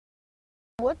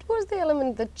What was the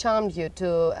element that charmed you to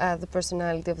the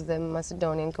personality of the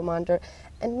Macedonian commander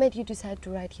and made you decide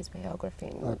to write his biography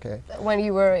when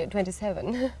you were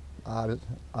 27?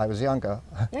 I was younger.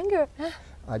 Younger?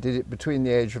 I did it between the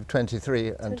age of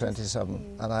 23 and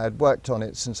 27, and I had worked on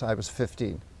it since I was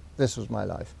 15. This was my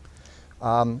life.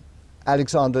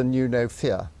 Alexander knew no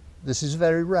fear. This is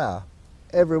very rare.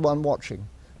 Everyone watching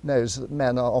knows that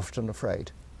men are often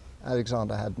afraid.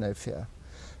 Alexander had no fear.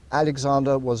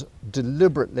 Alexander was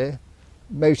deliberately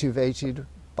motivated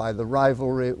by the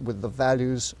rivalry with the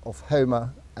values of Homer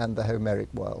and the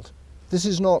Homeric world. This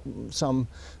is not some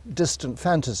distant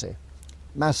fantasy.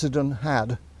 Macedon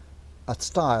had a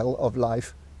style of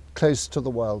life close to the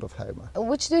world of Homer.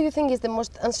 Which do you think is the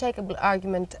most unshakable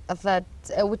argument that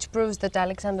which proves that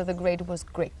Alexander the Great was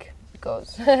Greek?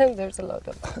 Because there's a lot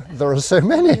of There are so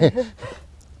many.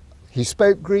 He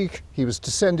spoke Greek, he was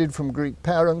descended from Greek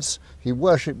parents, he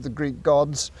worshipped the Greek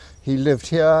gods, he lived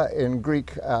here in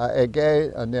Greek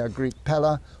Aegae, near Greek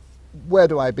Pella. Where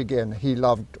do I begin? He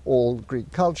loved all Greek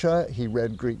culture, he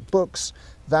read Greek books,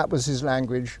 that was his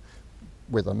language,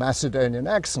 with a Macedonian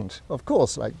accent, of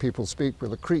course, like people speak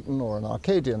with a Cretan or an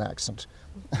Arcadian accent.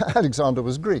 Alexander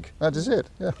was Greek, that is it.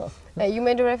 Yeah. You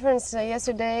made a reference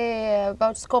yesterday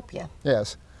about Skopje.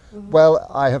 Yes. Well,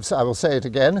 I will say it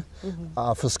again,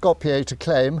 for Skopje to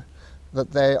claim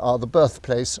that they are the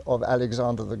birthplace of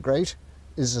Alexander the Great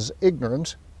is as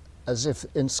ignorant as if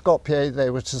in Skopje they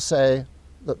were to say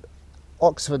that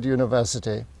Oxford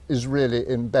University is really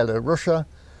in Belarusia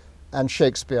and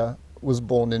Shakespeare was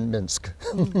born in Minsk.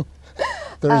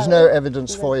 There is no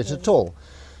evidence for it at all.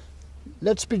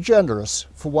 Let's be generous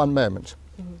for one moment.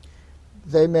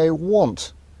 They may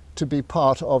want to be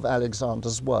part of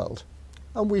Alexander's world,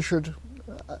 and we should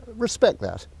respect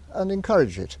that and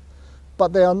encourage it.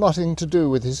 But they are nothing to do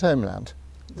with his homeland.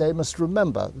 They must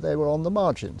remember they were on the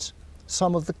margins.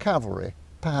 Some of the cavalry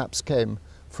perhaps came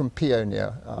from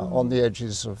Paeonia on the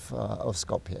edges of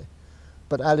Skopje.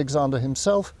 But Alexander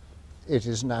himself, it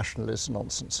is nationalist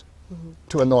nonsense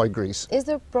to annoy Greece. Is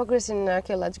there progress in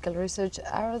archaeological research?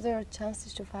 Are there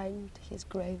chances to find his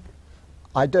grave?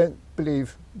 I don't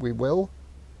believe we will.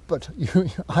 But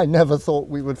I never thought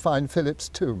we would find Philip's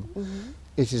tomb.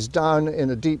 It is down in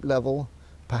a deep level,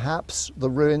 perhaps the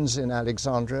ruins in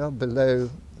Alexandria below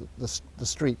the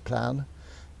street plan,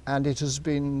 and it has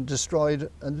been destroyed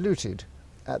and looted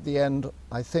at the end,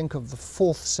 I think, of the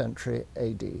 4th century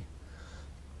AD.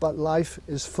 But life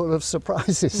is full of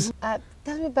surprises.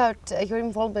 Tell me about your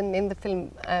involvement in the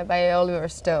film by Oliver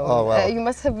Stone. Oh, well. You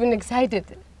must have been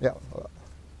excited. Yeah.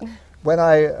 When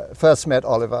I first met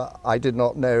Oliver, I did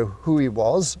not know who he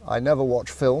was. I never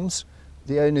watched films.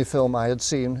 The only film I had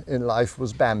seen in life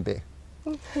was Bambi.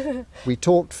 We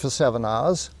talked for 7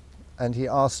 hours, and he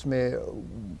asked me,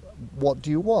 what do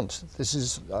you want? This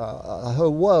is a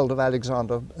whole world of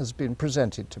Alexander has been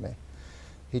presented to me.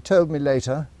 He told me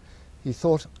later he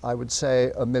thought I would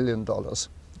say $1 million,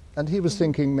 and he was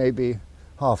thinking maybe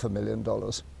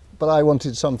 $500,000. But I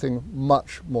wanted something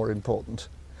much more important.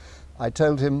 I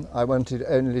told him I wanted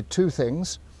only 2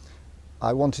 things.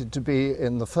 I wanted to be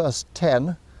in the first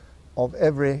 10 of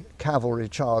every cavalry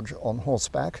charge on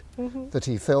horseback that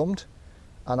he filmed,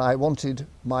 and I wanted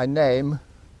my name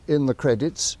in the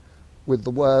credits with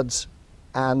the words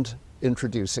 "and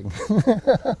introducing."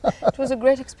 It was a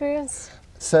great experience.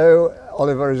 So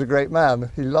Oliver is a great man.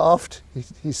 He laughed.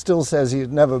 He still says he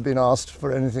had never been asked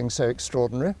for anything so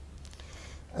extraordinary.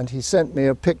 And he sent me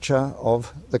a picture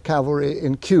of the cavalry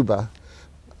in Cuba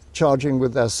charging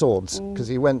with their swords, because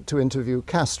he went to interview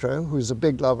Castro, who's a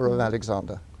big lover of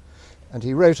Alexander. And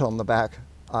he wrote on the back,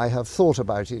 "I have thought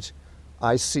about it.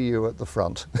 I see you at the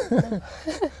front."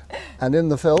 And in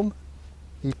the film,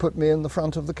 he put me in the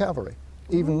front of the cavalry,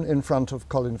 even in front of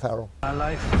Colin Farrell. My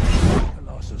life,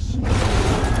 Colossus.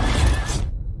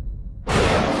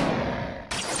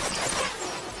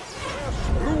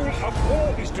 Rule of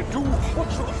war is to do what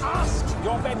you ask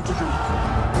your men to do.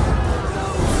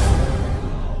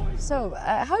 So,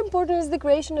 how important is the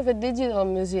creation of a digital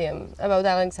museum about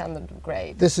Alexander the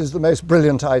Great? This is the most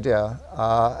brilliant idea,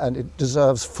 and it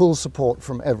deserves full support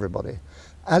from everybody.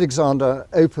 Alexander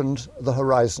opened the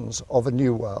horizons of a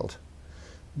new world.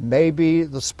 Maybe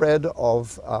the spread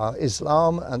of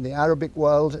Islam and the Arabic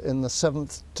world in the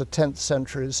 7th to 10th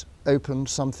centuries opened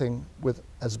something with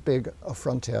as big a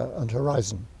frontier and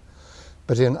horizon.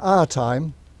 But in our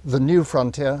time, the new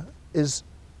frontier is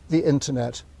the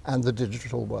internet and the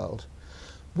digital world.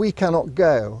 We cannot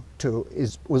go to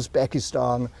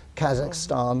Uzbekistan,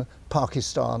 Kazakhstan,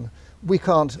 Pakistan. We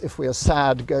can't, if we are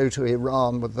sad, go to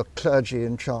Iran with the clergy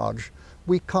in charge,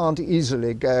 We can't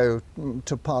easily go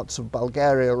to parts of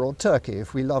Bulgaria or Turkey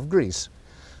if we love Greece.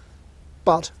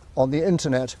 But on the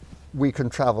internet, we can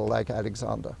travel like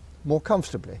Alexander more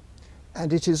comfortably.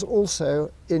 And it is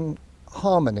also in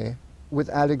harmony with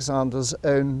Alexander's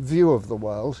own view of the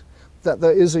world that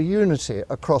there is a unity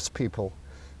across people.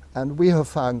 And we have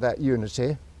found that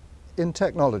unity in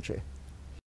technology.